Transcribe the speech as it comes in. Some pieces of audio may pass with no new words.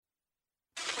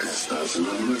Estás en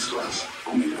las mezclas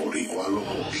con el boricua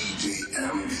loco DJ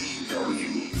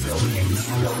MDW.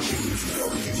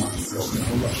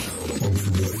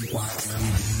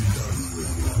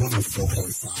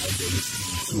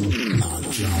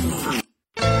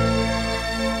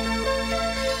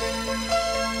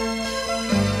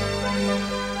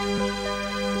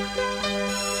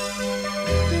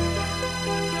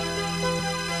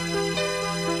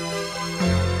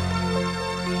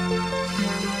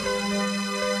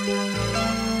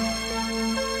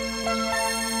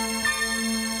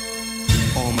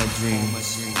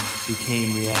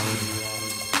 Became reality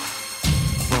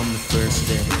from the first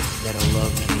day that our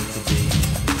love came to be.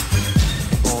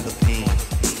 All the pain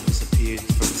disappeared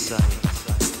from sight.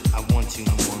 I want you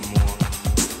more and more.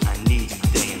 I need you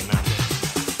day and night.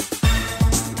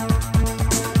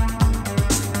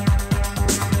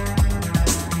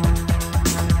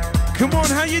 Come on,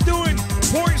 how you doing?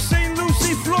 Port St.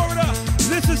 Lucie, Florida.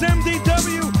 This is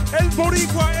MDW, El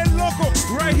Boricua, El Loco,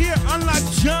 right here on La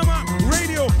Llama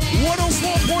Radio,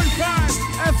 104.5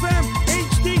 FM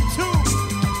HD2.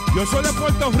 Yo soy de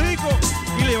Puerto Rico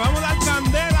y le vamos a dar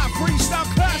candela Freestyle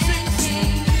Classics.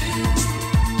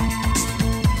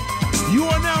 You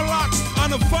are now locked on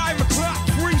the 5 o'clock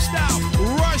Freestyle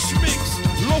Rush Mix.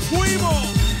 Lo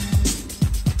fuimos.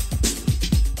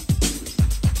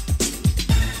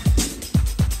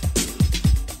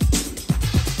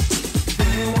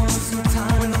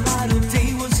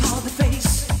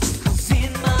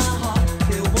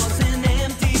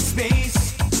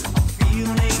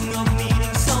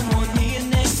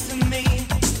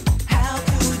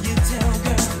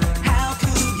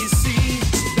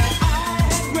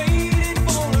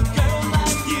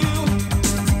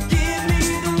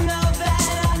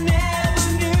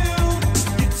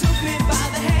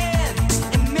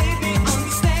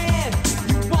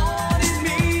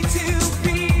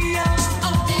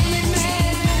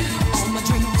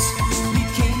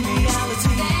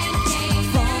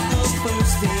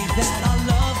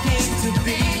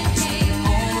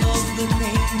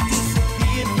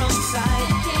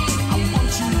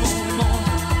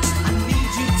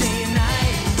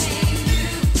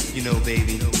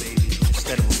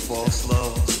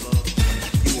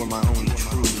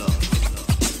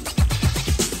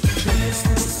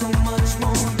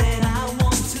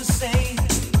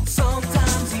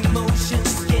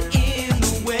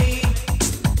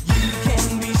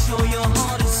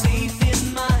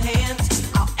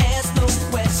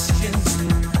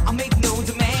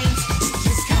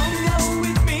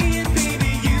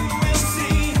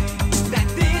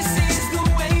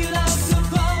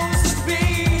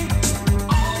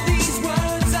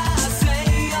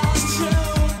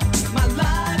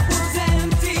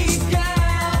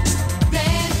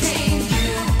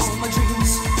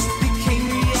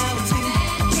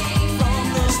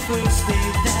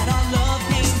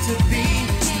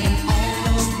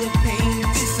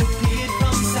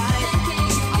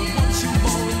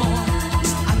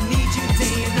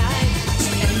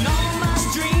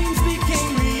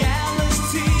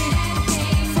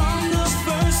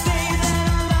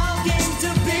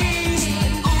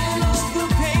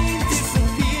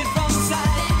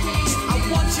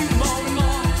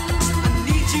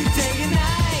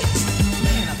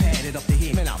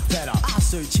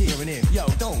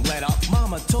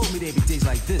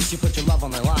 You put your love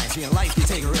on the line. See, in life you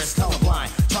take a risk, colorblind.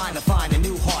 Trying to find a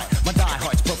new heart. My die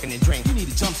heart's broken and drained. You need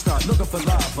a jump start, looking for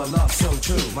love, but love so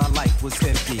true. My life was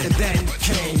empty, and then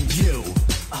came you.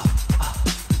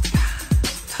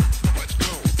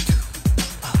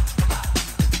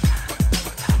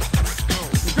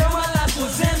 Girl, my life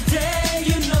was empty.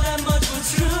 You know that much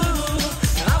was true.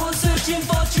 And I was searching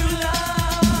for true love.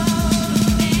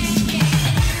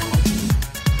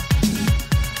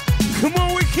 Come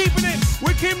on, we're keeping it.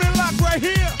 We're keeping it locked right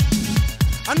here.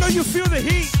 I know you feel the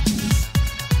heat.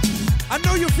 I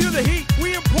know you feel the heat.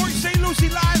 We in Port St. Lucie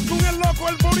live con El Loco,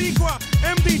 El Boricua,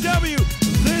 MDW.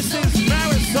 This is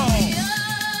Marisol.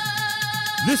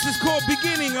 This is called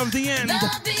Beginning of the End.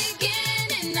 The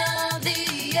beginning of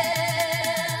the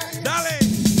end. Dale.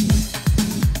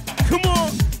 Come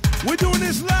on. We're doing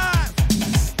this live.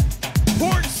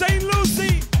 Port St.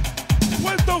 Lucie,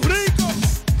 Puerto Rico.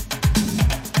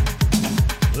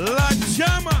 La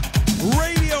Llama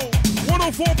Radio,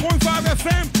 104.5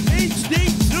 FM,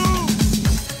 HD2.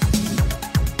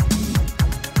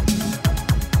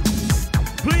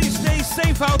 Please stay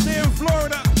safe out there in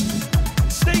Florida.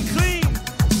 Stay clean,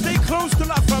 stay close to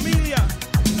La Familia,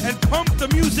 and pump the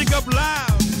music up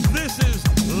loud. This is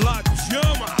La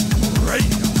Llama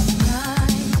Radio.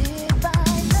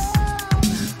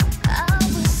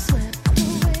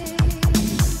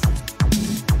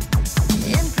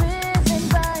 In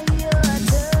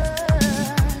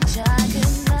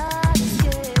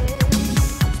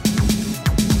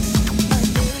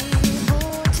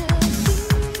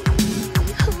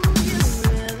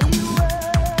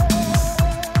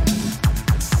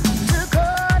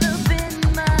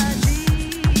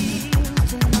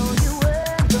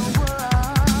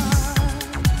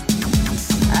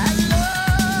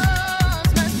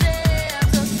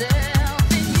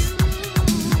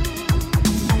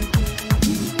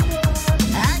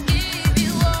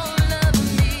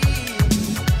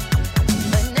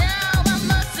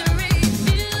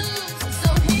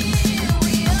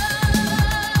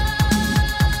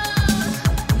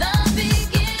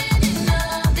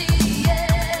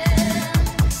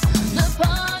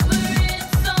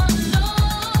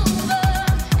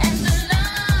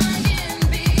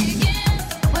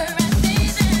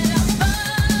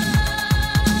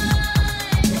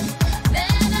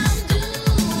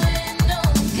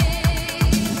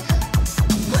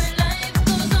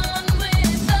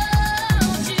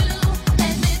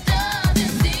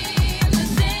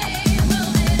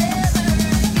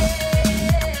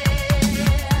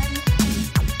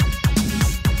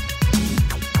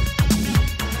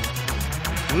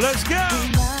Let's go.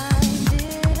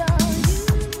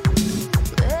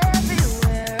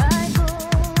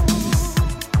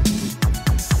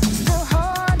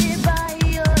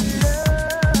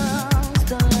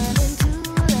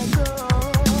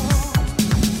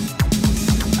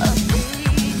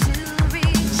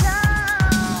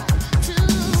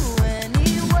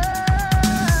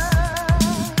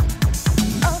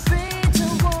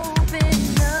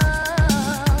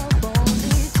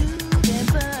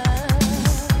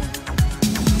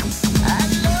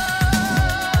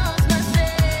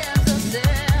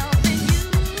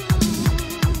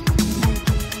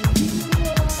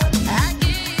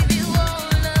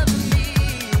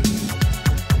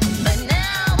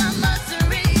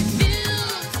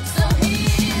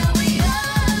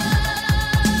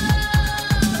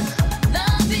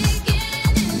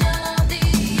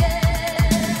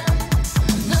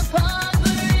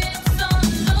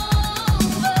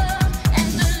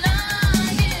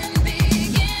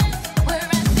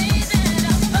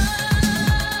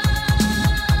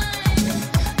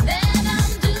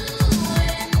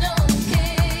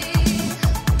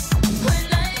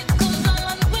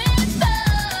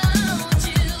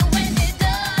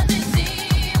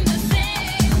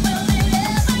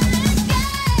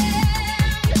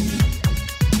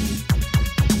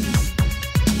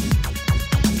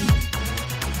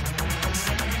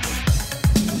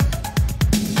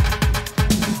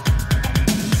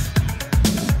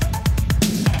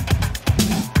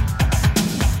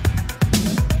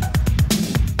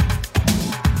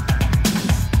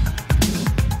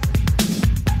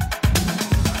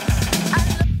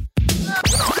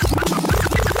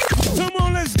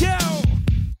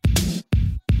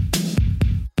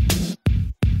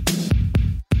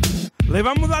 Le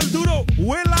vamos a dar duro.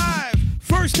 We're live.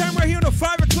 First time right here on the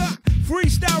 5 o'clock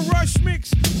Freestyle Rush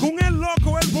Mix con el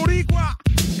loco, el boricua,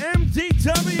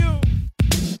 MDW.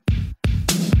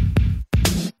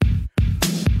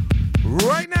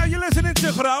 Right now you're listening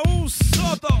to Raul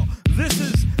Soto. This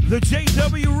is the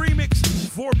JW remix,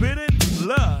 Forbidden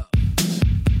Love.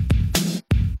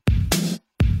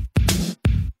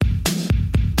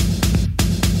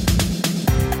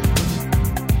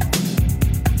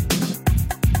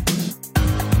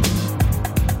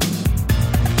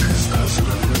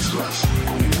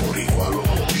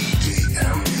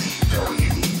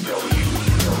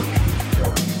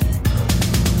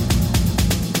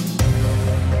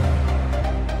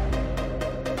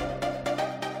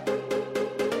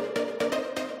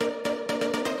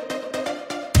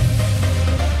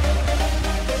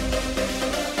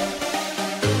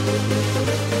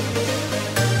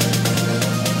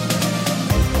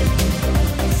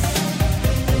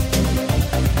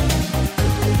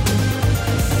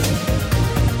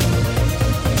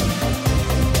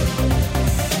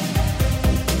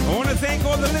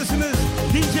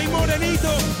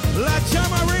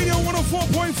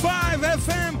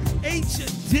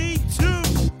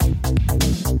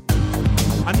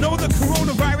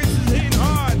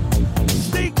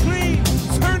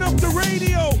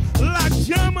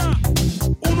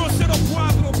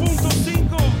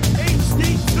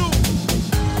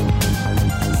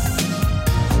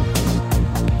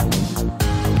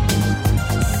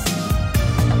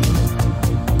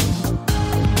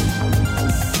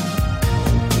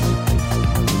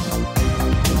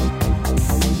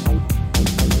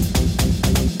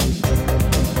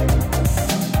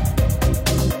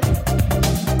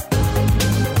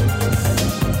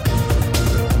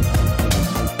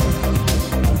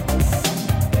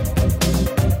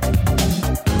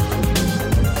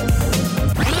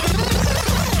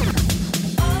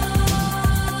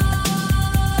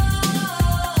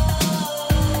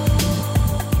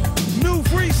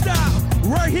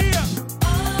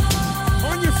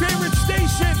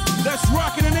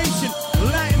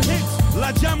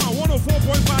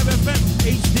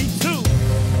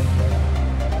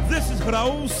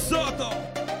 Raul Soto,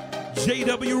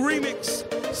 JW Remix.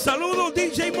 Saludos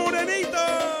DJ Morenito.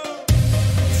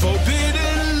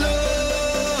 Forbidden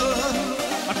love.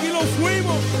 Aquí lo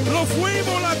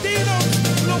fuimos latinos,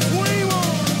 lo fuimos.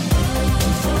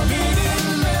 Forbidden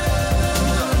love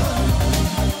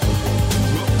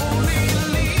will only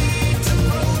lead to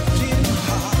broken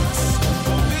hearts.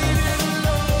 Forbidden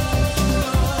love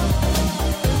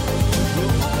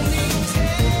will only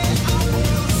tear our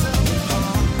worlds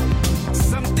apart.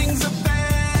 Some things are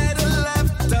better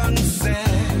left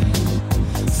unsaid,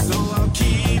 so I'll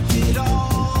keep it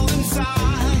all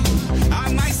inside.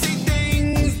 I might say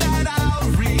things that I'll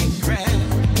regret.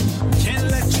 Can't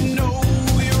let you know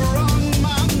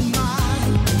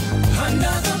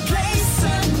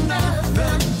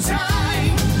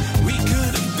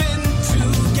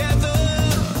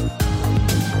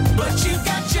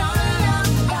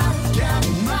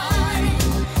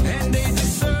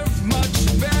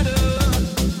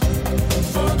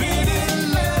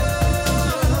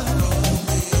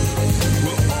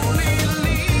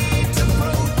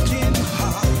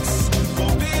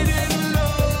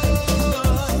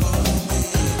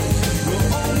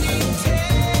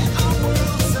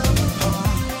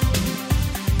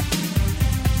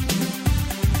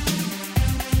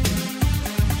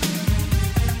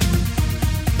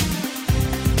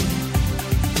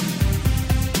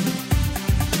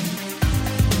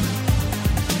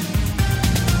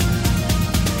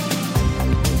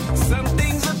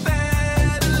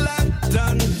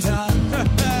done.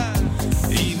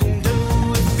 Even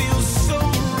though it feels so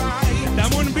right,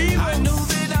 Estamos en vivo. I know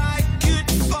that I could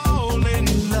fall in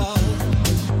love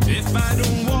if I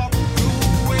don't walk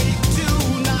away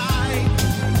tonight.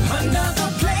 Another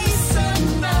place,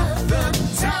 another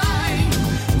time,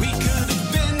 we could have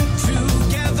been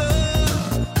together,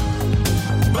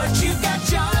 but you got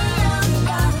your love,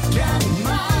 I got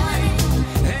mine,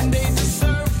 and they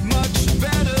deserve much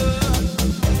better.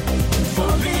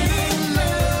 Forbidden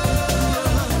love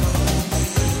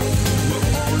will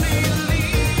only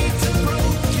lead to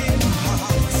broken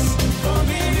hearts.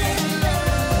 Forbidden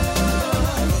love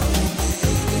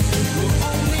will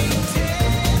only tear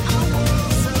our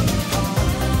worlds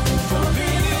apart.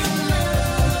 Forbidden love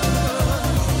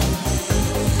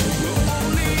will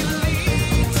only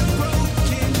lead to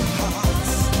broken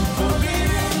hearts.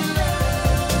 Forbidden love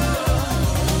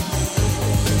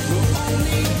will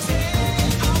only tear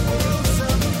our worlds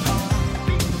apart.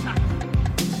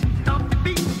 Stop the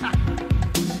beat.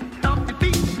 Stop the beat. Stop the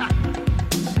beat.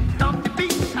 Stop the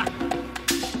beat.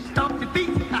 Stop the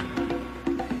beat.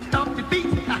 Stop the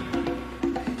beat.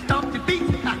 Stop the beat.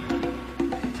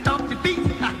 Stop the beat.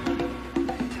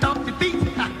 Stop the beat.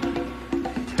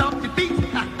 Stop the beat.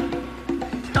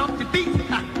 Stop the beat. Stop the beat.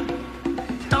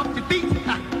 Stop the beat.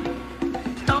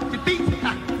 Stop the beat.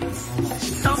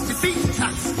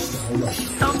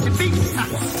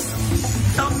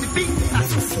 Stop the beat. Stop the beat.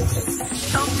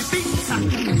 Stop the beat.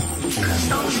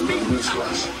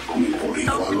 Con el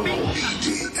boricua loco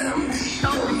DJ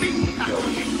Stop the beat.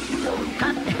 MD.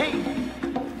 Clap the hand.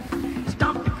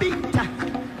 Stop the beat.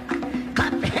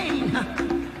 Clap the hand.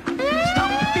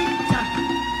 Stop the beat.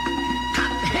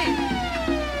 Clap the hand.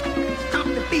 Stop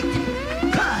the beat.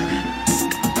 God.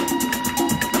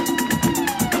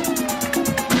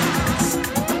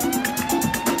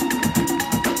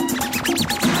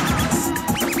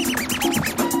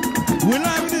 We're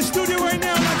live in the studio right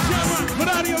now, La Chama,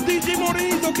 Radio DJ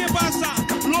Morenito, ¿qué pasa?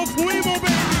 Lo fuimos,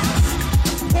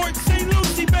 baby. Port St.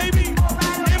 Lucie, baby.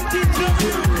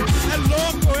 MTW. El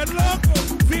loco,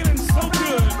 feeling so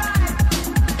good.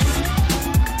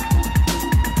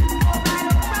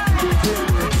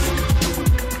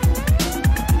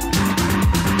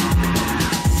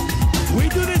 We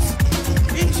do this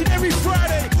each and every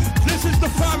Friday. This is the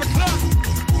 5 o'clock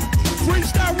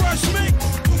Freestyle Rush Mix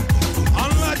on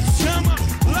La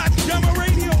Chama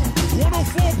Radio,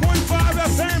 104.5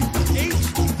 FM,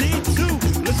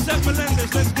 HD2.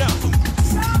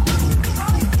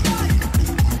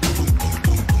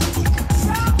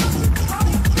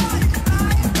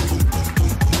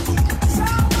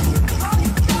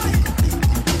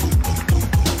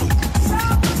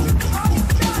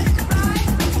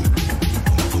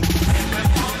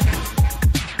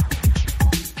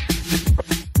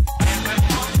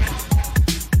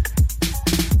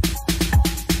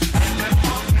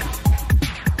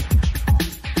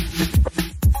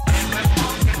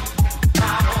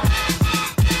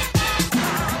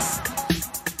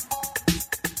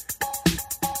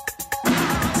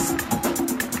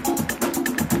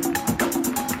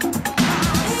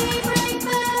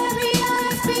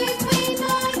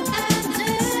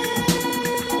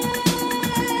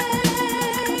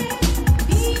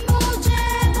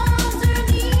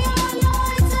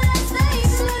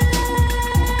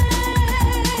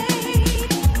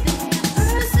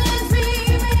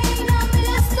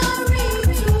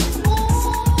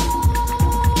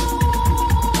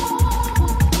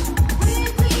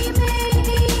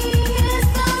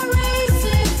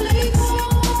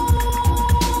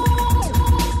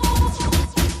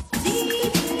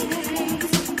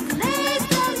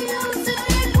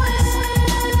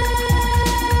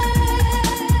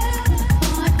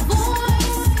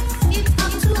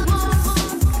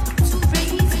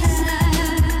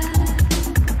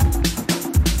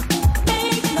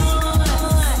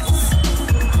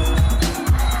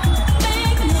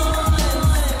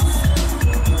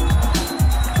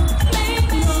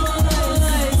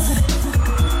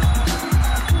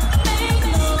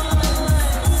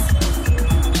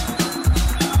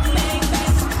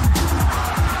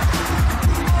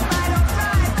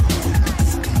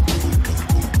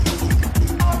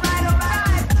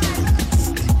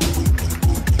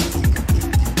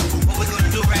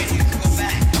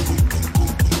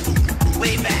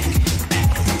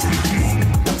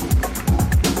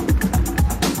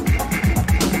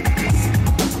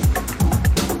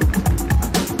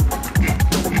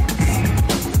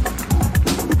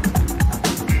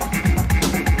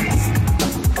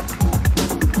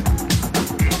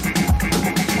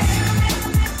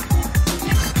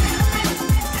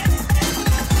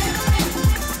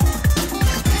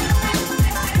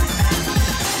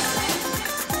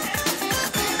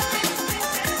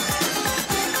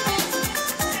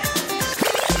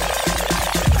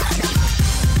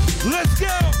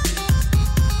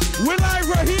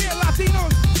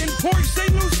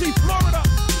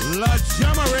 La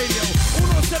Llama Radio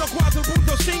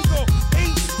 104.5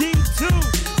 HD2.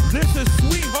 This is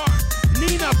Sweetheart,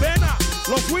 Nina Bena,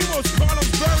 Los Fuimos, Carlos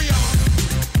Berrios.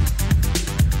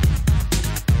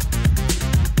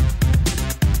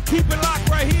 Keep it locked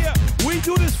right here. We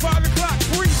do this 5 o'clock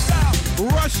freestyle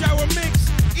rush hour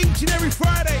mix each and every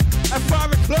Friday at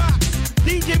 5 o'clock.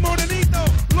 DJ Morenito,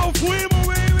 Los Fuimos,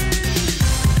 baby.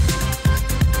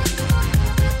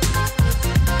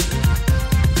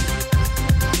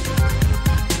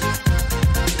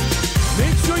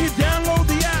 Make sure you download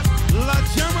the app, La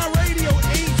Llama Radio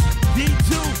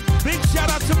HD2. Big shout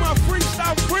out to my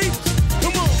freestyle freaks.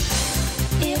 Come on.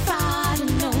 If I'd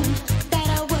have known that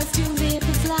I was to live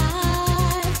this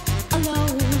life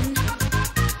alone,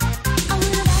 I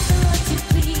would have asked the Lord to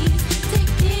please take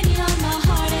pity on my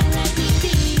heart and let me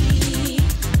be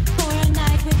for a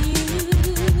night with you.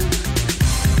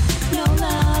 No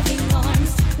loving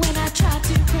arms when I try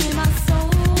to pray my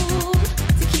soul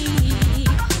to keep.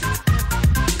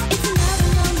 It's another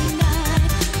lonely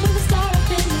night with a star up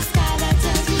in the sky that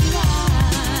tells me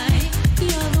why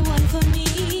you're the one for me.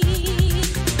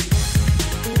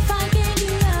 If I gave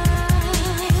you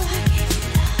love,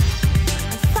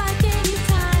 if I gave you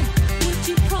time, would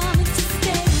you promise to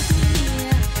stay with me?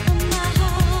 And my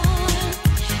heart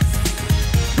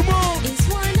Come on. is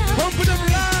one of Pump it up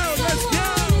loud. Let's go.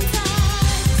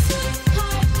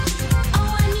 Sweetheart,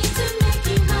 oh, I need to make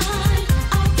you mine.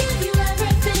 I'll give you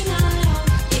everything I own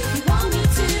if you want me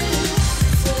to.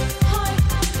 Sweetheart,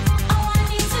 oh, I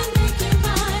need to make you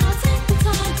mine. I'll take the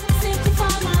time,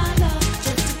 simplify my love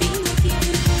just to be with you.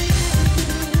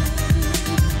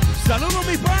 Saludos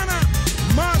mi pana,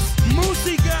 más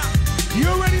música. You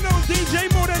already know DJ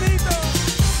Morenito.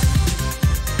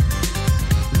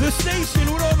 The station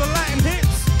with all the Latin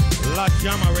hits. La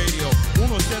Llama Radio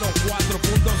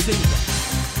 104.5.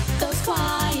 Those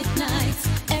quiet nights,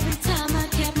 every time I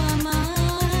kept my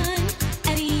mind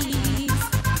at ease.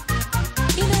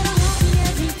 You never haunt me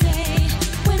every day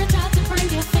when I try to bring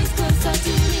your face closer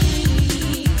to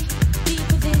me, deep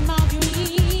within my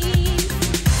dreams.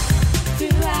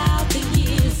 Throughout the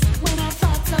years, when I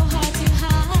fought so hard to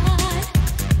hide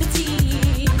the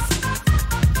tears,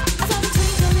 I saw the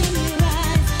twinkle in your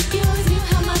eyes. You always knew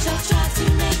how much I tried to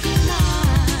make you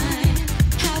mine.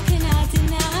 How can I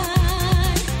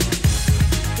deny?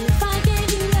 If I gave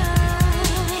you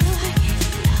love,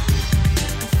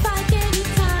 if I gave you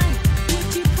time, would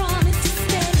you promise to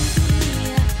stay with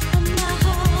me? And my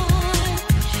heart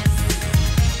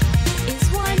is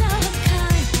one of a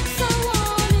kind, so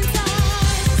warm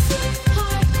inside.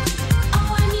 Sweetheart,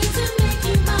 oh, I need to make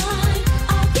you mine.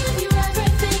 I'll give you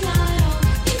everything I own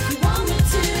if you want me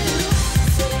to.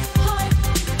 Sweetheart,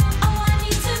 oh, I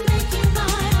need to make you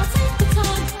mine. I'll take the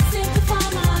time, simplify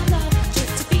my love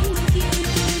just to be with you.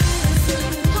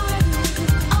 Sweetheart,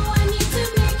 oh, I need to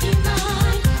make you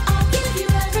mine. I'll give you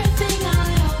everything I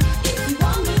own if you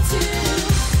want me to.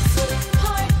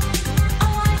 Sweetheart,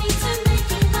 oh, I need to make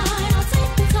you mine. I'll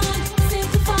take the time,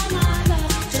 simplify my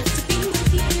love just to be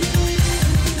with you.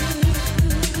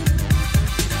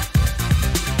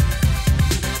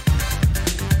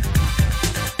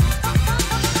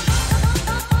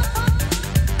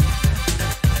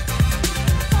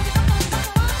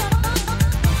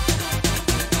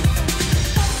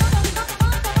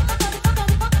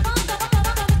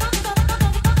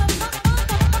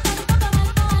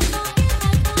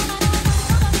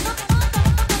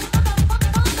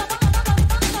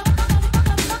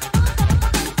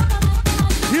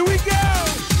 Here we go.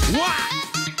 What?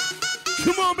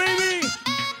 Come on, baby.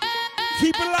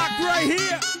 Keep it locked right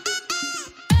here.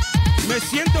 Me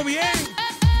siento bien.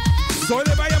 Soy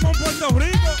de Bayamón, Puerto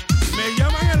Rico. Me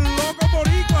llaman el loco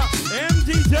boricua.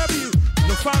 MDW.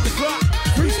 The 5 o'clock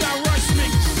freestyle rush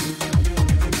mix.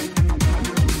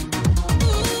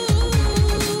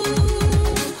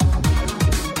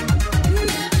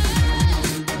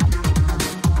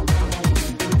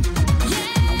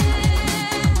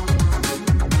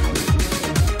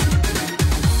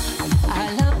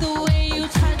 I love the way you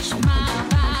touch my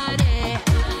body.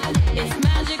 It's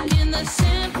magic in the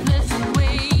simplest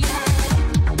way.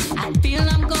 I feel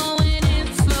I'm going in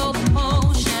slow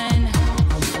motion.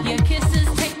 Your kisses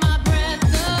take my breath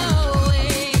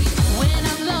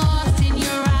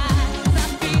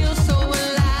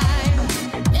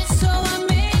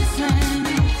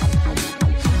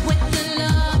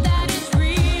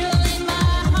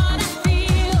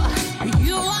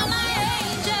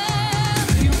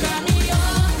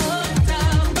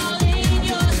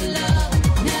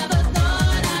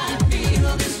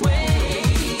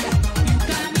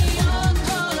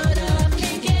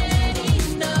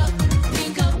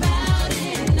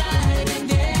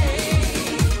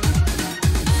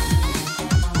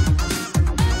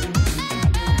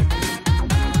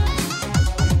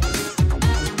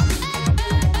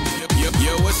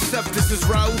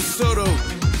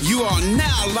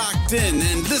locked in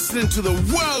and listening to the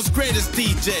world's greatest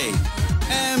DJ,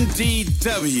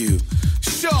 MDW.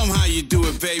 Show them how you do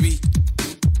it, baby.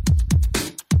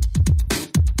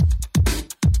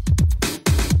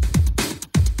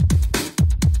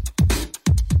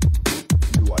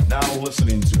 You are now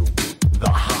listening to the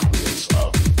highest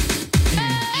of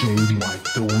DJ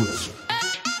Mike the Wizard.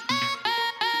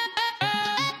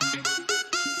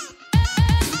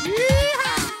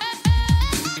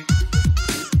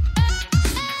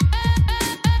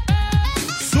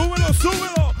 Súbelo,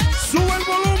 súbelo, sube el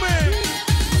volumen.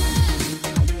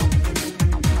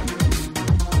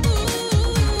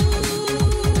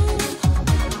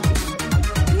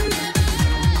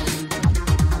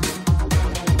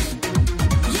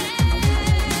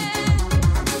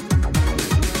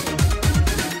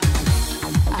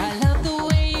 I love the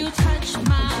way you touch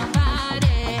my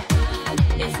body.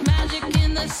 It's magic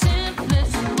in the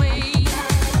simplest way.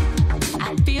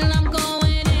 I feel I'm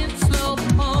going in slow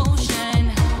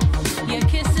motion. Your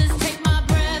kisses take my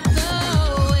breath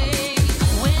away.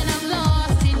 When I'm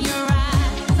lost in your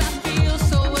eyes, I feel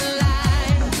so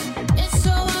alive. It's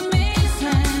so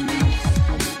amazing.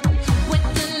 With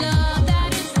the love that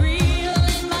is real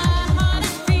in my heart,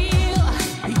 I feel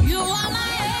you are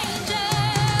my angel.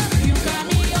 You got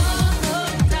me all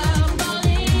hooked up, all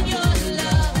in your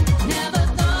love. Never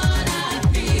thought I'd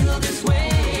feel this way.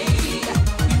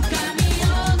 You got me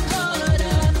all caught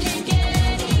up, can't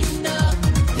get enough.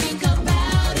 Think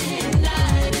about it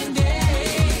night and day.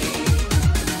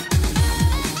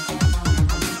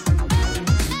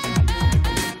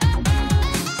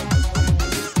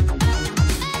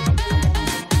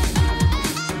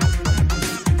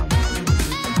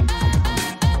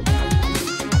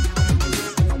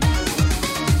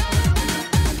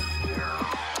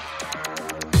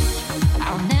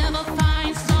 I'll never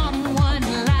find someone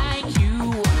like you.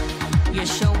 You're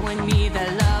showing me that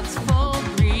love's for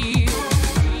real.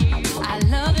 I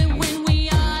love it when we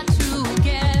are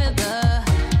together.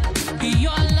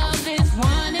 Your love is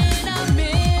one in a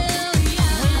million.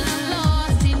 When I'm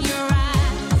lost in your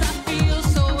eyes, I feel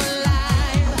so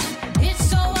alive. It's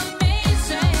so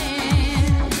amazing.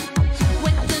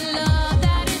 With the love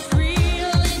that is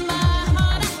real in my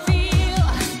heart, I feel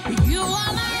you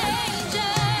are my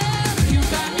angel. You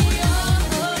got me all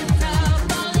hooked up,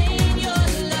 all in your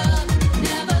love.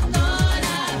 Never thought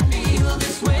I'd feel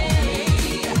this way.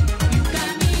 You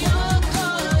got me all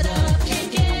caught up, can't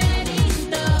get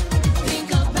enough. Think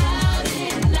about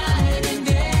it night and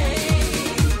day.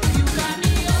 You got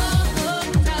me all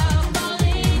hooked up, all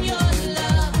in your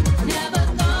love. Never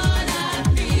thought I'd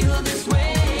feel this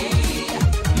way.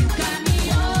 You got me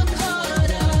all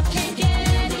caught up, can't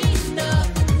get enough.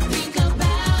 Think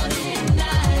about it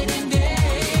night and day.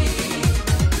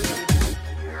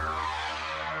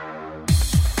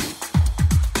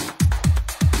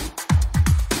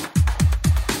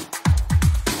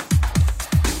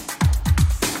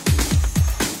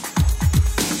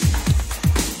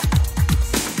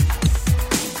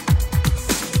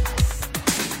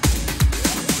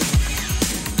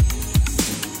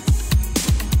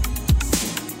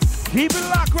 Keep it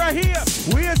locked right here.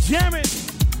 We are jamming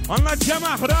on La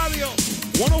Llama Radio,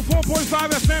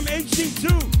 104.5 FM HD2.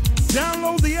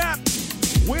 Download the app.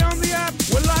 We're on the app.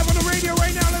 We're live on the radio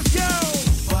right now. Let's go.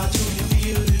 Why do you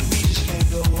feel that we just can't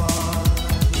go on?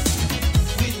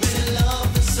 We've been in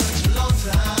love for such a long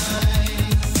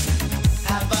time.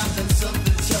 Have I done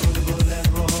something terrible and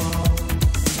wrong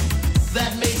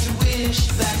that makes you wish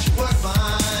that you were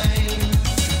mine?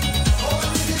 Or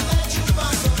is it that you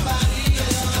find somebody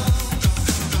else?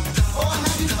 Or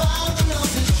have you found the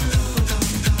love is true?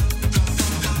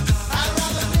 I'd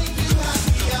rather make you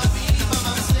happy, I'll be by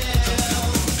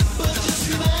myself. But just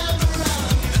remember I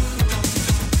love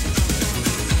you.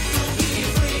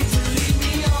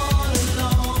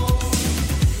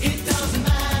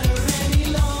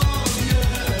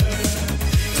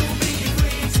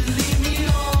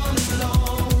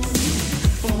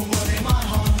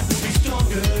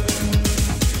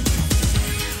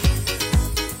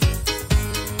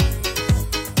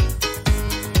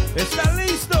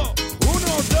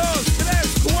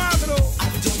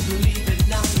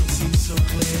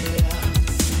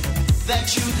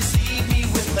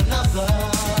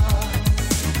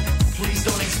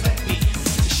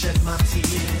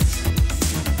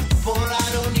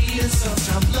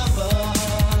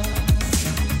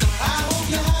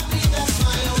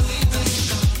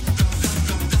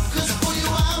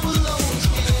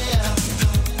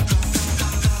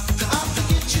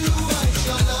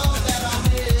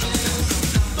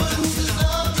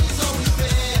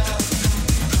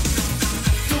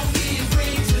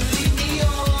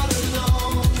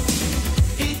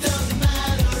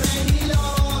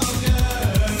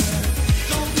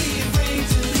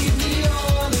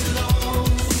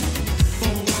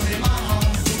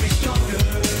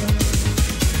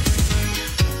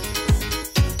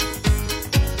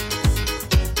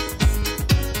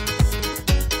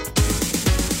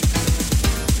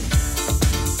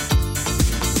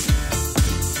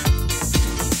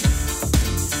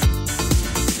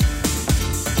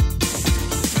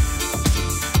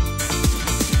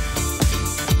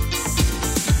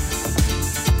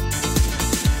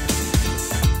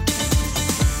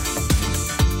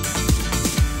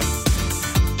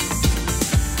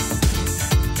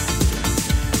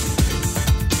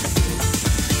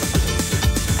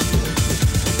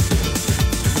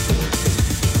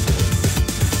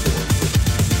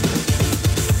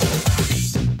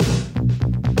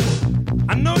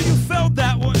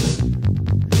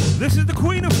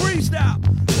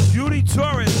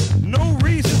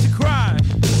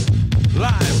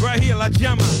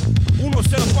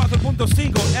 104.5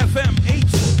 FM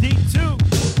HD2.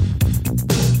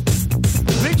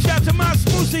 Big shout to Más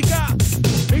Música.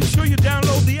 Make sure you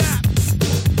download the app.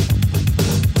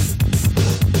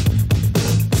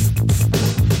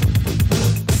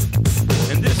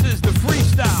 And this is the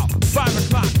freestyle 5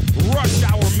 o'clock rush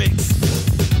hour mix.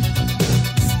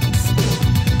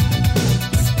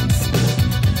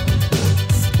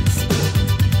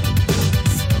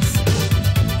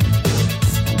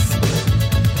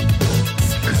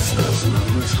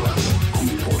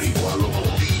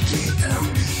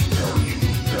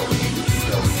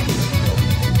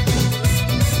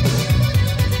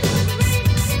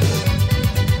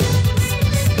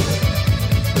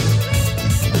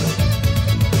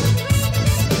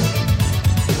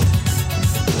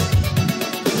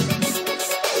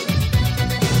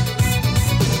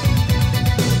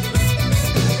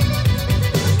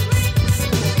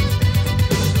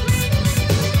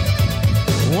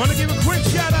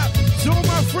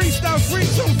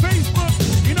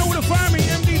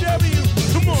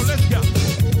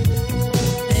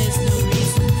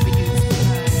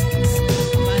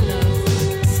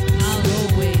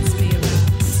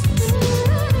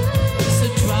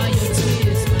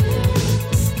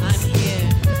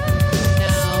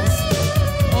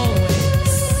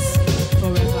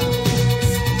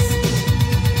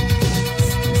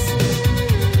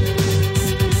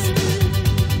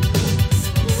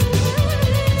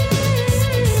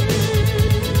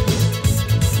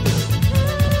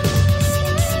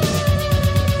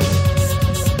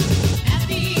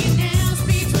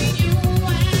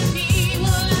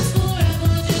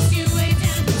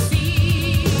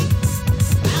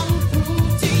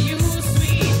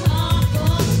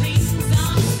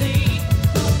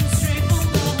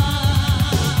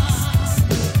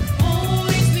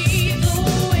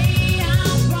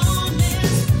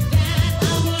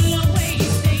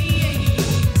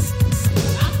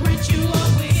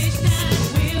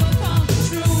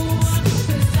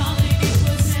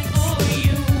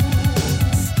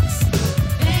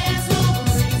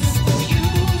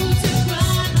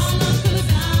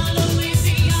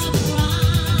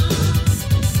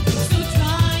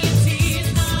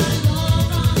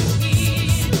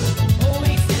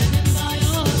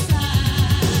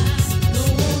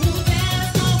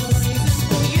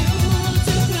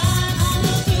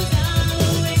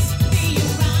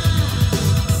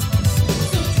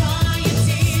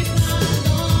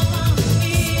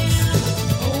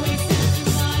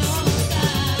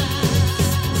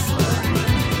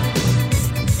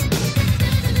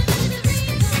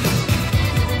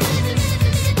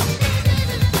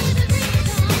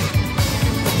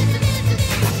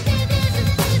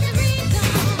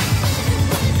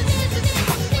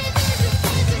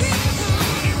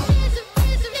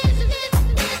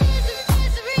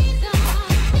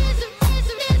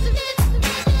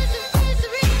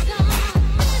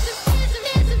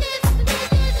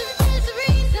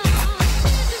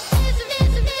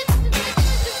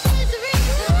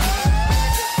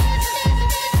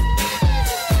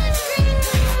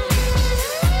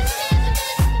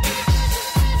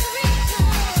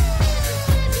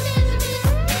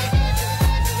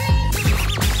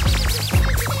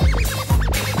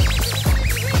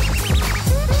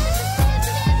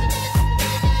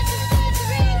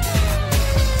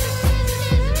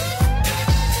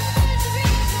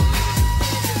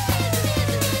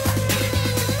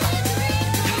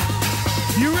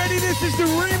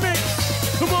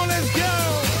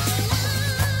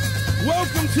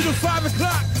 To the 5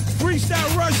 o'clock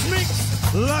Freestyle Rush Mix,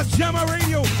 La Llama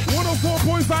Radio,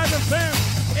 104.5 FM,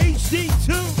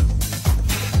 HD2.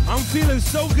 I'm feeling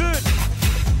so good,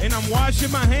 and I'm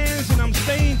washing my hands, and I'm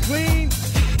staying clean,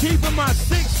 keeping my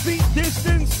 6 feet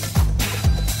distance.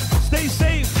 Stay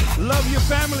safe, love your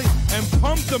family, and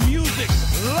pump the music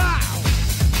loud.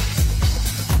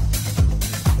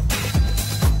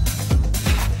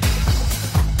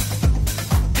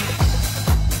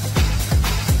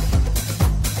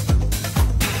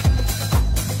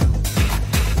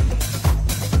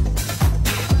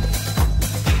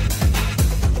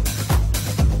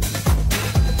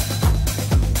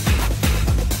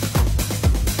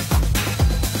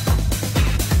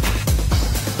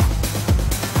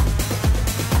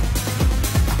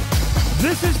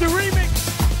 This is the remix.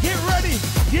 Get ready.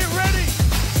 Get ready.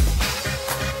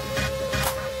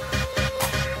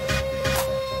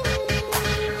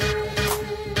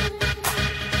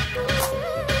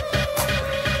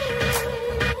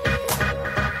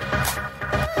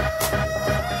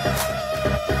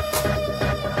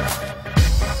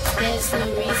 There's no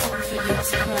reason for you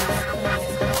to cry.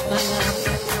 My love,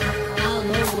 I'll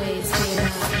always be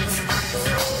around.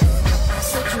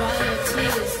 So dry your tears.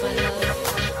 is, my love.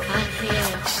 I'm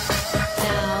here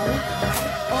now,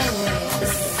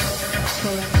 always,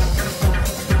 forever.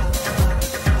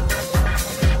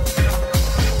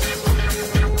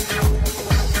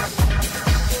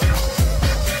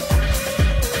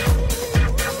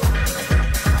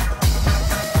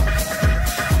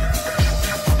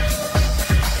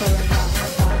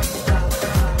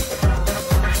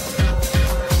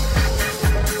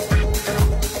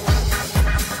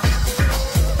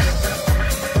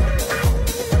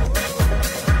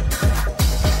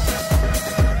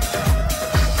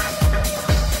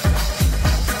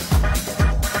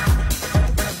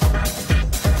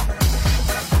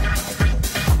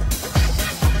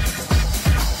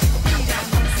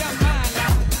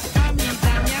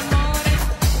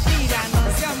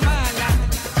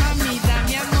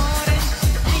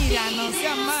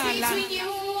 Between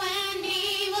you and me,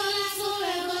 will last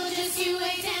forever, just you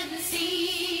wait and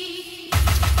see.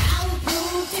 I will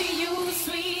prove to you,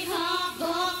 sweetheart,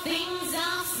 the things I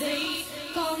say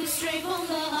come straight from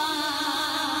the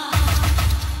heart.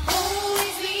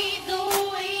 Always be the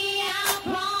way I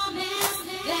promised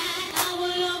that I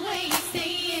will always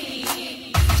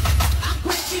stay. I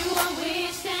grant you a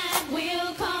wish that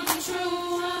will come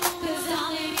true, 'cause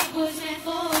darling, it was meant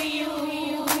for you.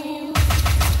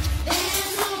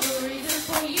 There's no reason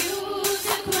for you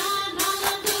to cry, my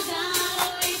love, 'cause I'll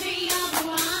always be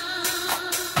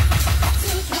around.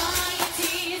 So dry your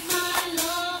tears, my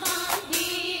love, I'm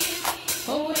here,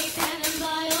 always standing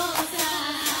by your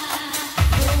side.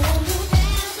 Oh,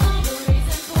 there's no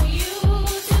reason for you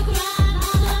to cry,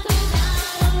 my love, 'cause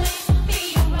I'll always be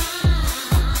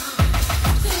around.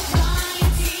 So dry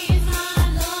your tears, my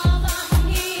love, I'm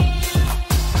here.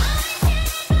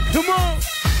 Come on.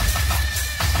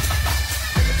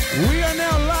 We are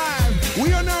now live.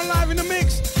 We are now live in the mix.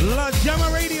 La Llama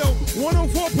Radio,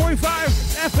 104.5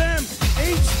 FM,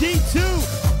 HD2.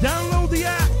 Download the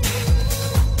app.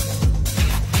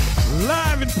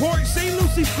 Live in Port St.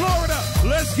 Lucie, Florida.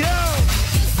 Let's go.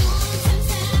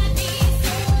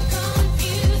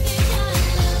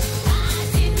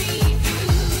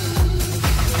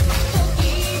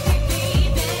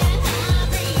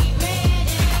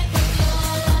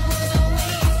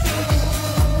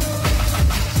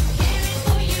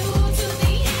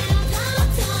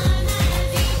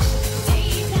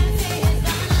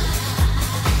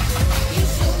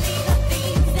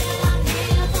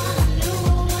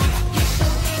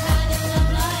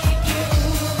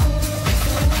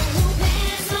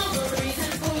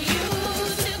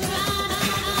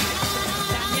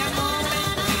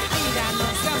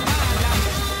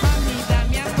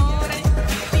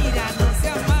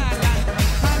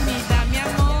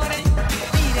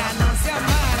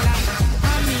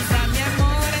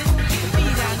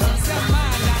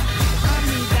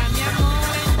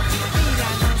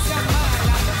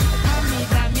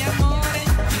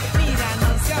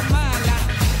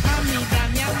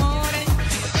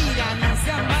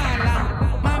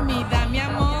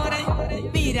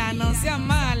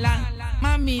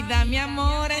 Mami, dame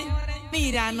amore,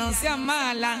 mira, no sea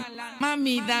mala.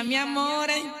 Mami, dame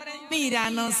amore, mira,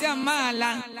 no sea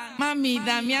mala. Mami,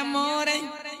 dame amore,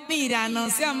 mira, no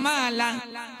sea mala.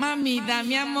 Mami,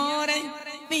 dame amore,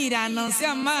 mira, no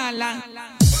sea mala.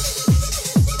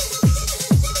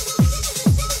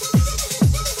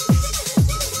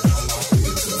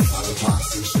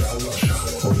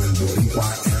 Con el boricua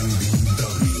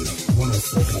MDW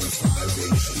 104.5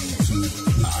 HD2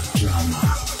 La Llama.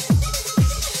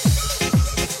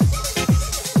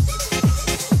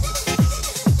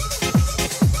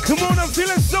 Come on, I'm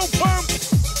feeling so pumped.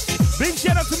 Big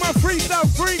shout out to my freestyle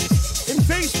freaks in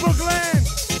Facebook land.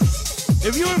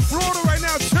 If you're in Florida right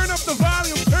now, turn up the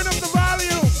volume, turn up the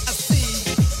volume.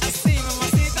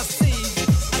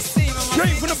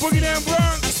 Straight from the Boogie Down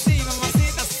Bronx.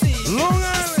 Long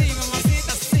Island.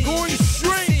 Going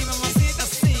straight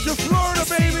to Florida,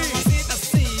 baby.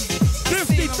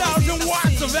 50,000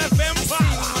 watts of FM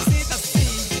power.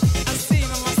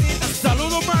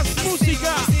 Saludo más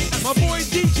música. My boy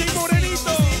DJ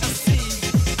Morenito.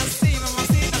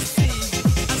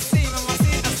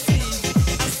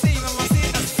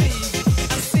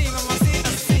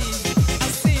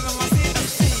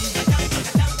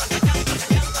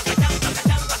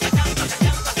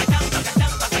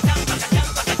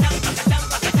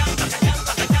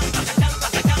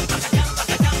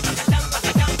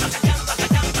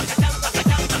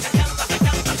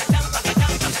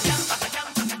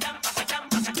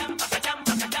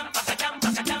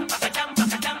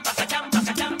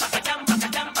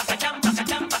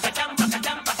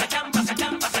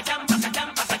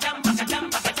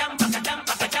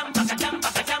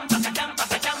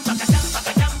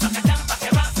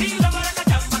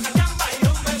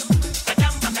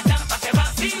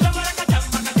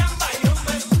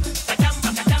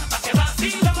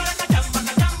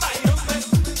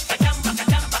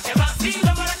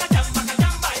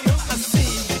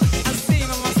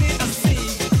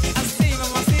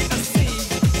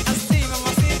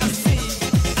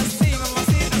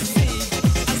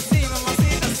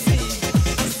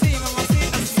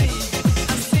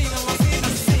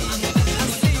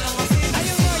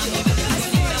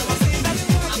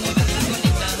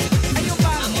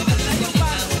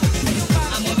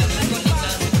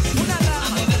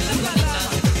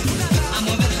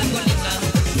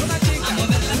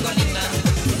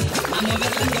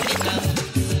 colita,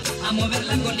 a mover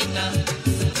la colita,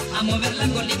 a mover la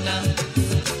colita,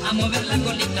 a mover la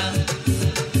colita.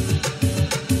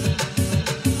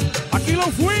 Aquí lo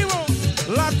fuimos,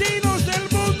 latinos del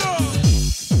mundo.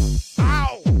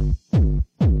 ¡Au!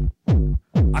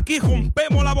 Aquí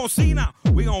rompemos la bocina.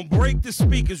 We're gonna break the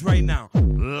speakers right now.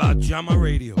 La Llama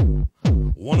Radio,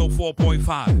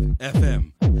 104.5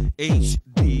 FM,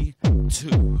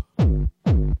 HD2.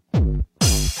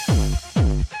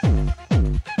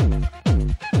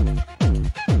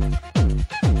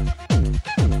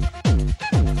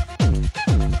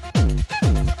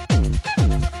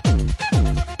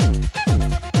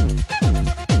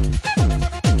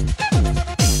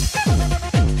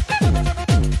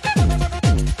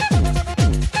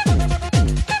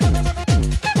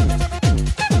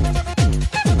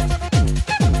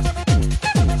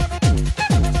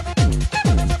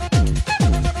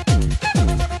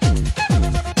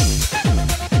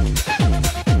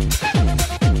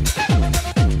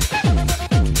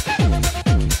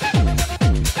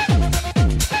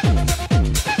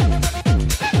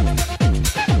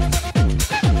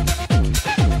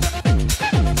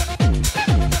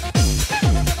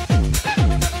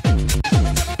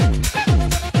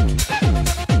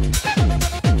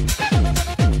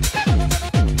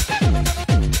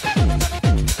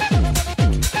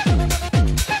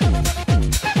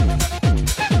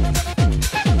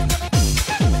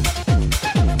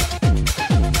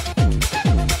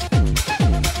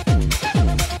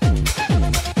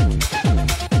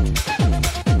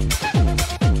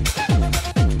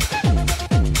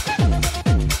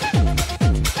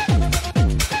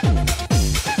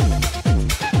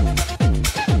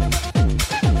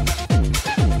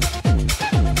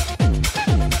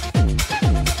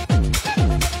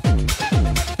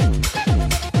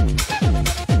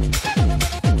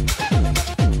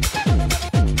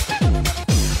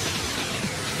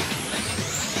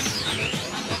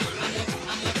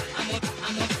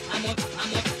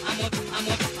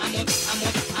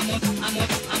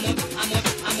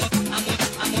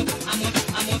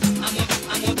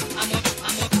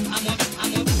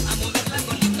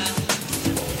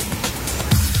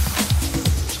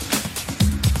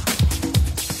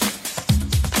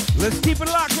 Let's keep it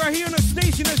locked right here on the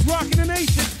station that's rocking the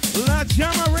nation, La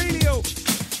Llama Radio.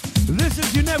 This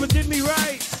is You Never Did Me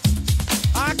Right.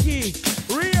 Aquí,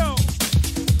 Rio.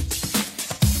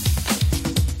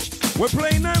 We're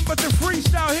playing nothing but the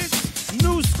freestyle hits,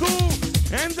 new school,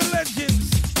 and the legends.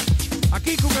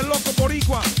 Aquí con el loco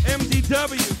boricua,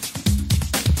 MDW.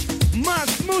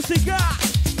 Más música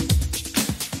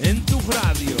en tu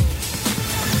radio.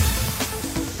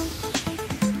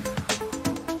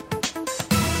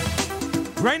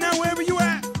 Right now, wherever you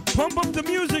at, pump up the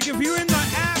music. If you're in the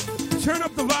app, turn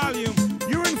up the volume.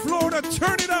 You're in Florida,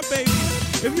 turn it up, baby.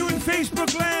 If you're in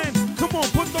Facebook land, come on,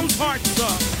 put those hearts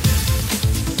up.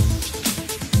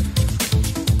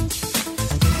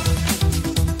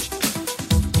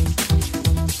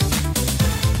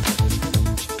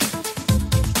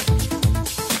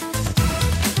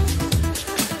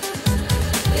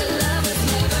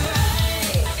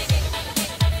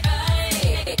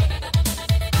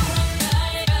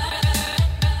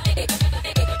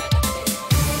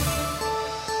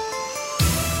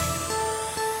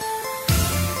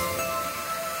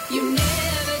 You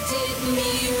never did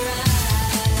me right.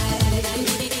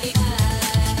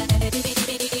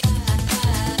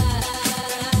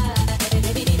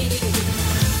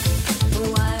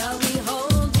 Why are we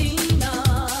holding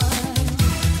on?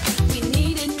 We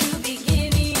need a new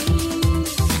beginning.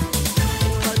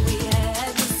 And what we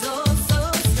had was so, so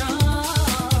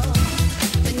strong.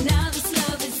 But now this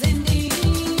love is ending.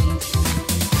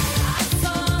 I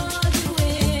saw you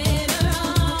in her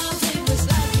arms. It was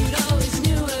like you'd always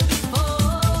knew her before.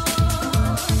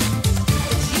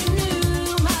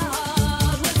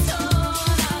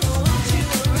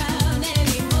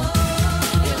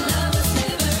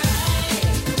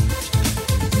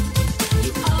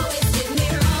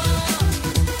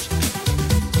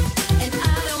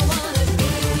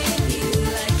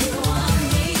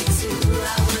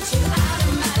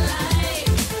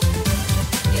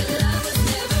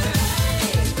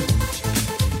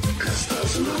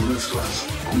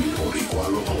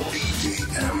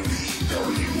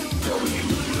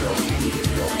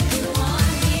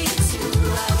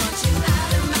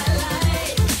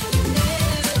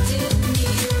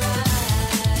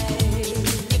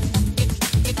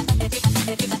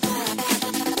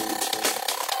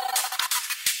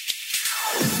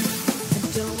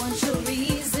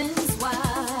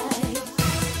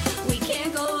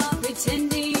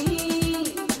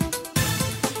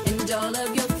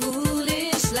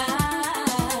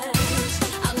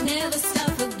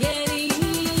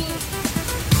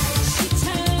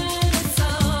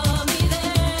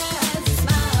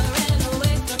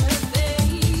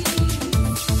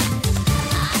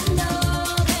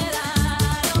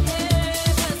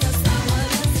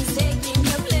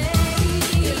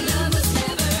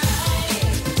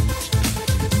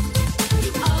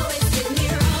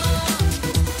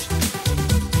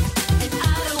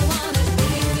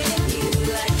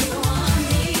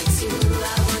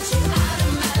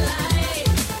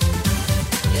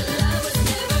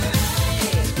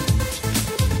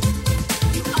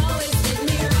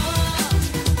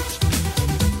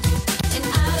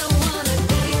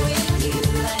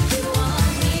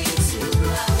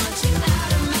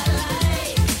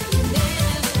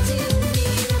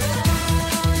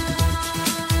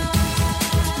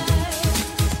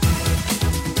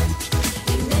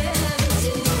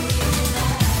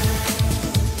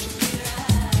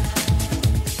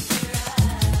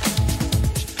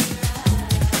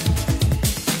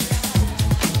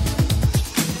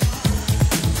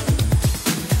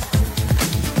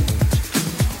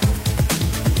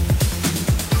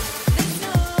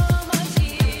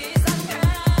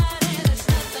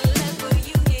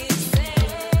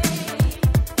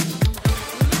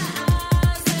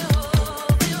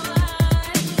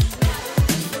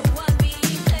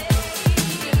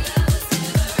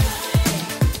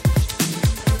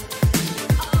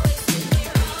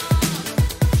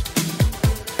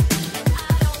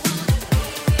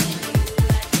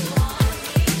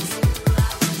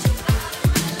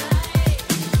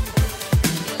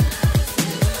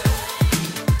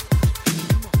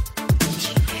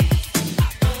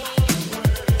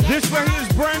 This right here is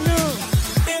brand new.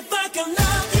 If I can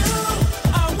love you,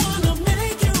 I wanna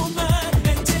make you mine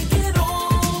and take it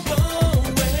all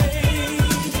away.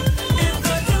 If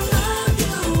I can love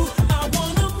you, I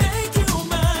wanna make you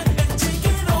mine and take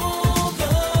it all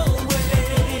away.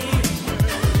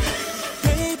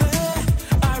 Baby,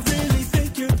 I really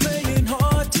think you're playing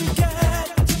hard to get.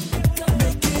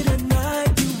 Make it a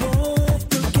night you won't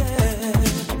forget.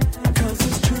 'Cause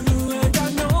it's true and I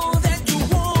know that you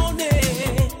want it.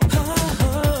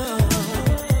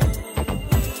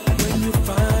 When you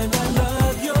find that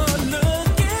love you're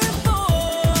looking for,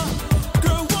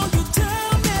 girl, won't you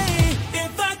tell me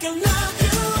if I can love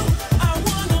you? I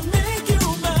wanna make you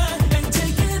mine and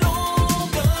take it all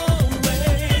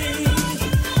away.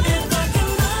 If I can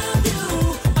love you,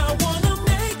 I wanna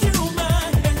make you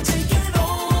mine and take it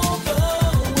all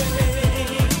away.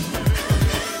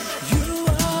 You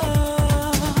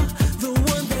are the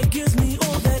one that gives me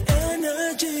all that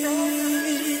energy.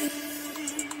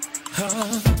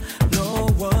 No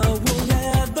one will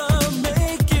ever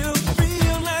make you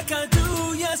feel like I do.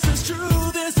 Yes, it's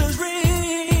true, this is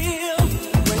real.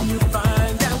 When you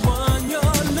find that one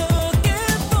you're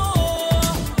looking for,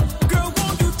 girl,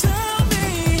 won't you tell me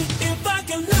if I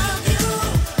can love you?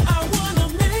 I wanna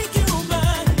make you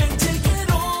mine and take it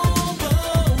all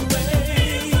away.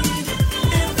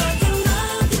 If I can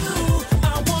love you,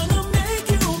 I wanna make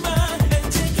you mine and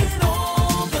take it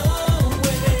all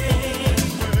away.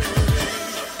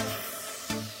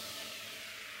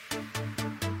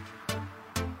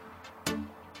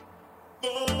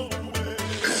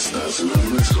 Estás en las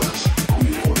mezclas con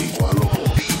el boricua loco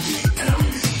DJ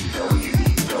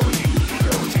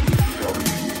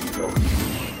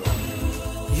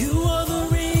You are the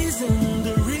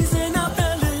reason I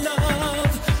fell in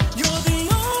love. You're the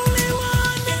only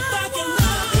one. If I can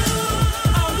love you,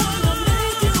 I wanna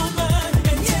make you mine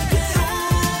and take it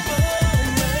all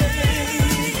away.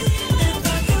 If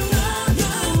I can love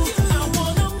you, I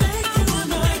wanna make you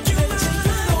mine and take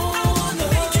it all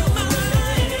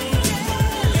away.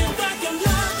 If I can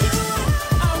love you,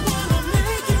 I wanna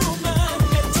make you mine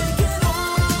and take it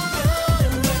all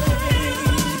away.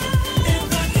 If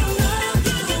I can love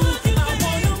you, I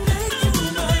wanna make you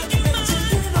mine and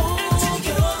take it all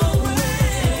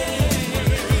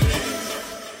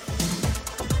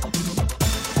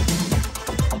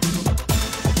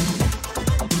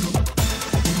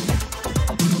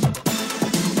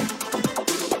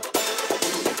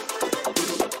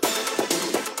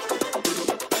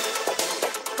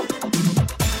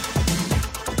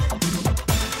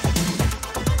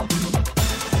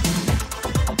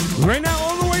Right now,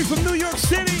 all the way from New York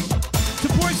City to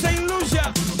Port St.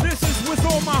 Lucia, this is With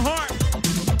All My Heart.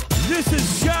 This is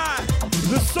Shy,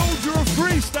 the soldier of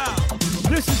freestyle.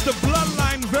 This is the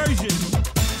Bloodline version.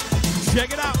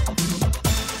 Check it out.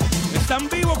 Están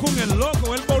vivo con el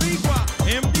loco, el boricua,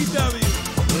 MDW,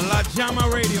 La Llama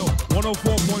Radio,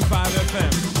 104.5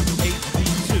 FM,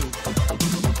 HD2.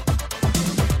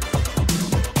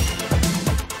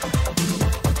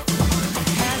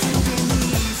 Hasn't been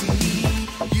easy.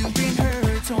 You've been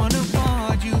hurt, torn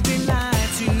apart, you've been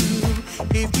lied to.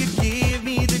 If you give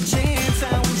me the chance,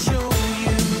 I will show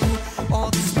you all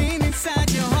that's been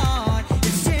inside your heart.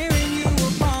 It's tearing you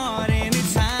apart and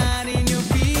it's hiding your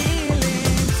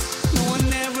feelings. No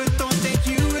one ever thought that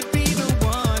you would be the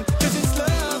one. 'Cause it's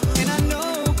love and I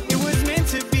know it was meant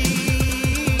to be.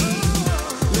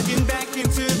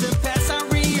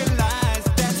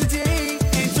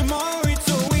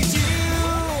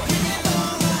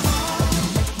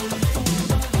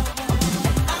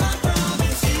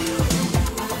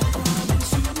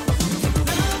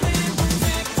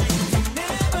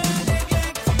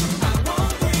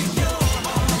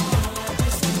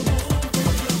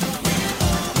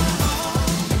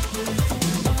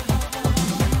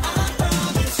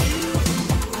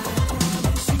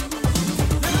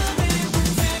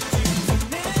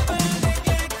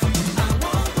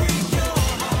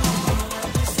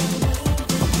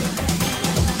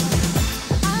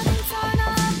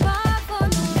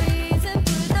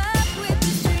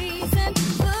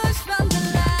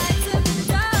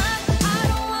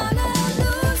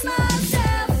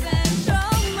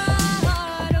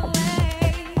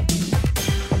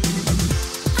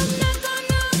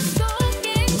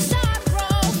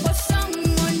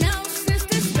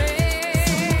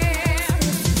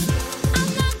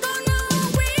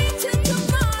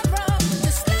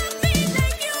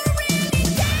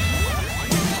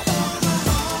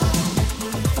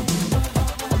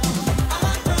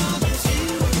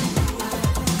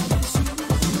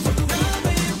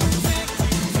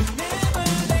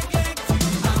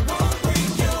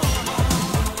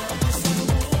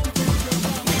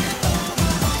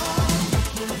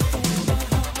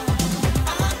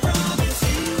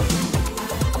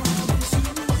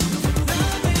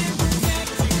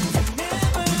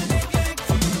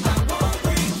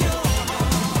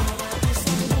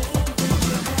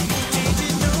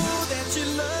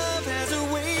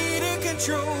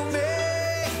 control me.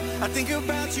 I think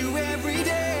about you every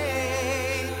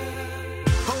day.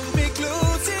 Hold me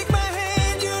close, take my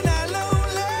hand, you're not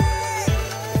lonely.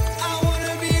 I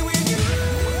wanna be with you.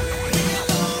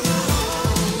 With all my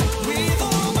heart, with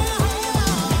all my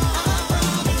heart.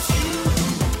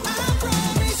 I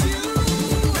promise you,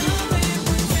 I'll be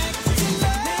protected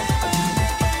till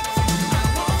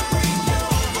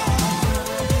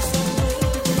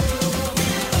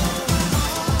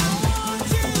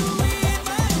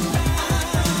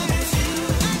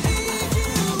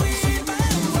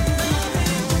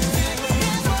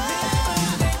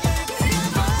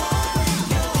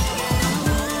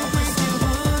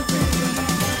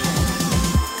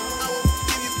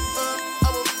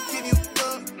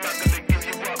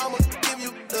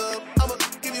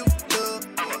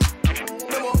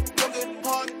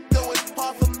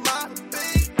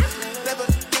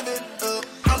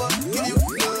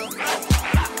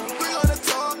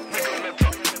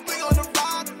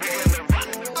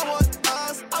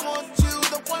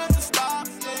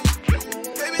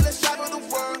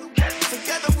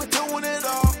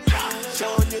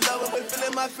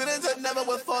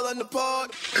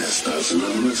Estás en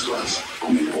las mezclas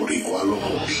con el boricua loco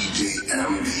DJ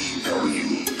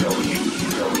MDW.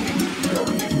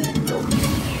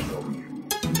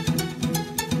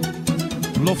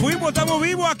 Lo fuimos, estamos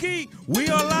vivos aquí. We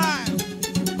are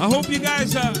live. I hope you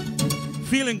guys are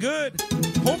feeling good.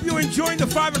 Hope you're enjoying the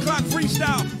 5 o'clock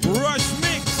freestyle rush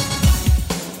mix.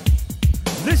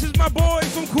 This is my boy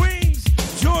from Queens,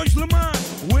 George Lamont,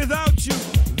 Without You,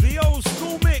 the old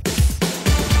school mix.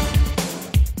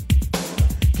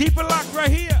 Keep it locked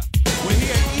right here. We're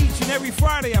here each and every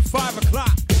Friday at 5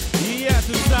 o'clock. Yeah,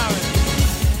 tú sabes.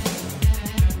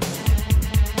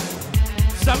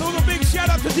 Saludos, big shout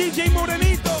out to DJ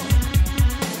Morenito.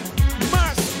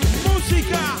 Más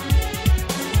música.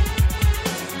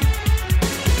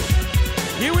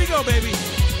 Here we go, baby.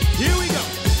 Here we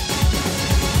go.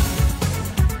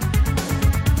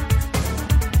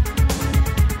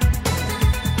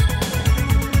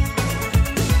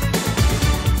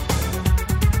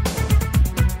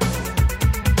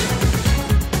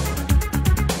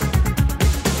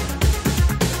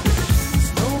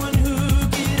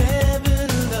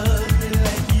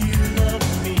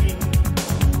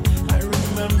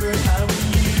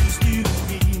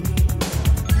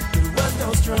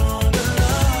 stronger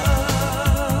love.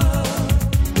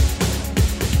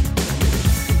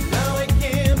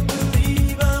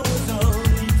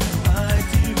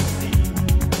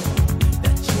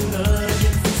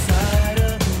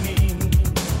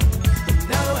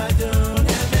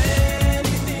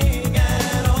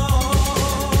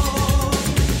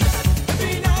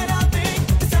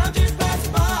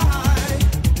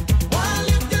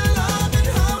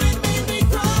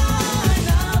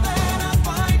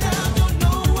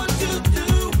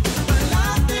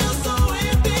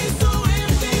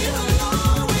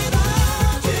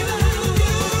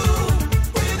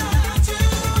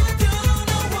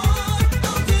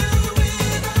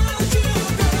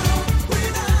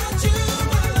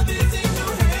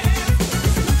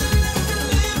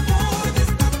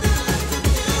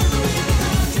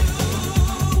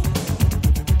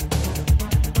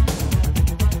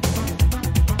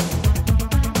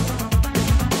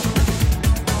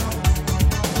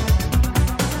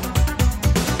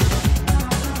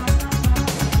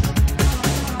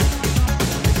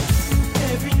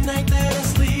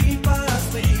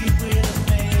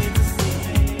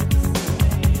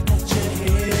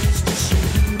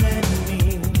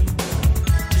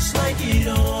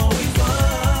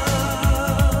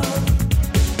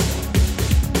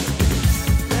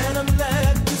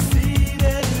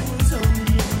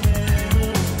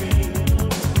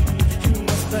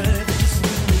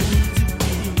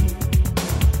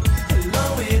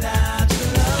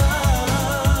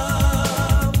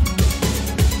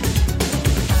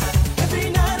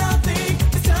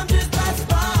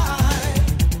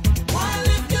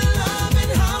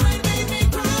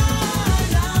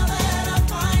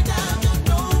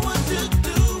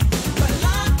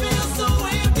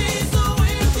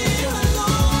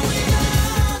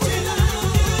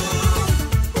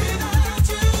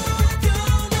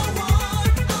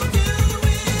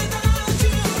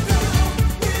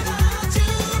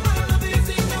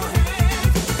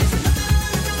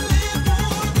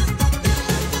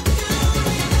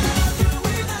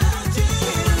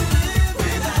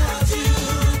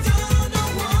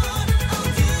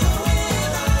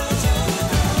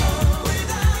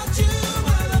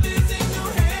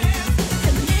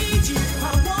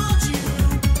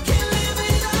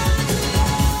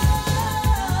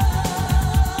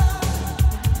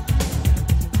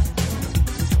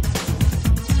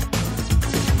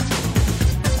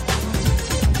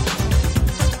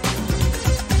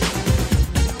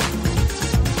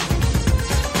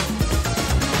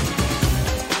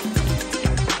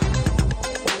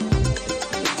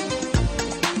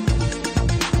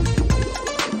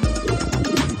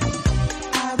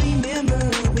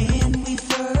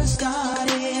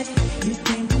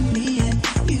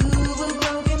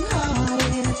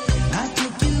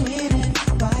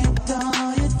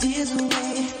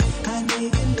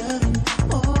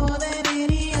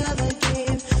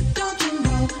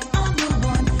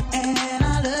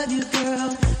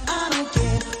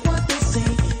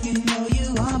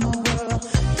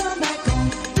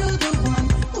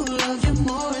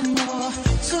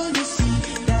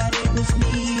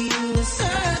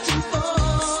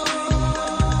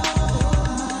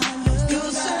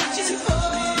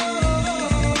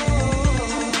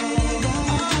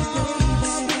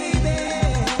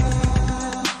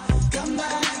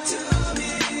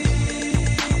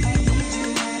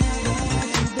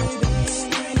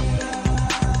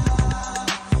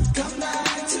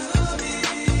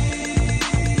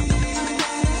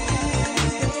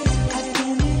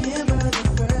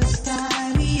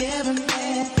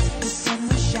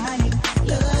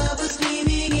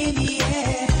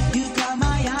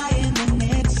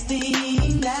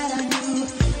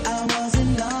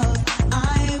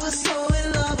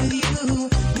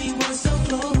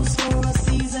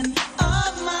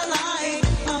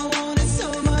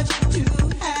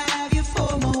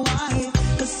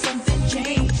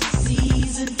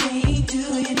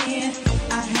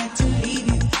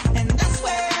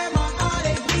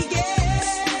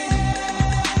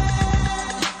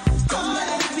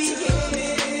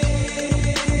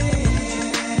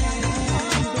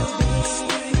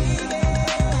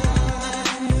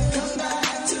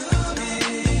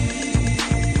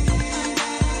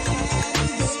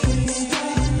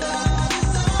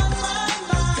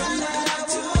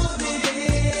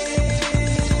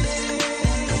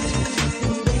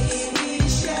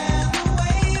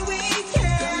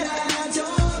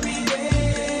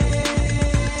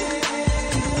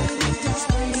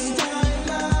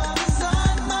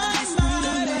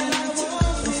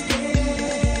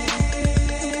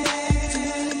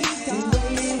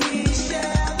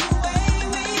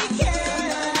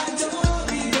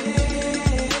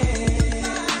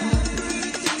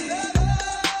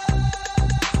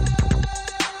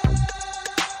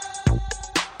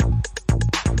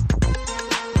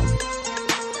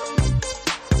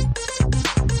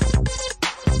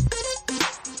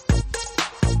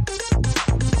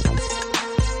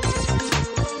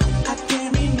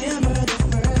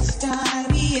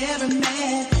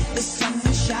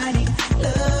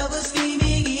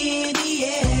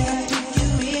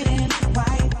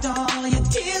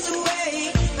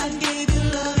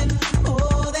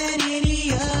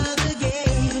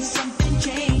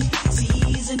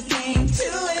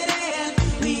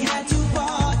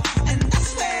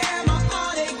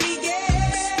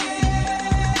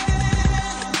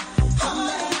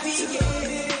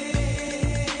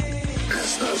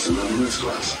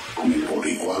 classic.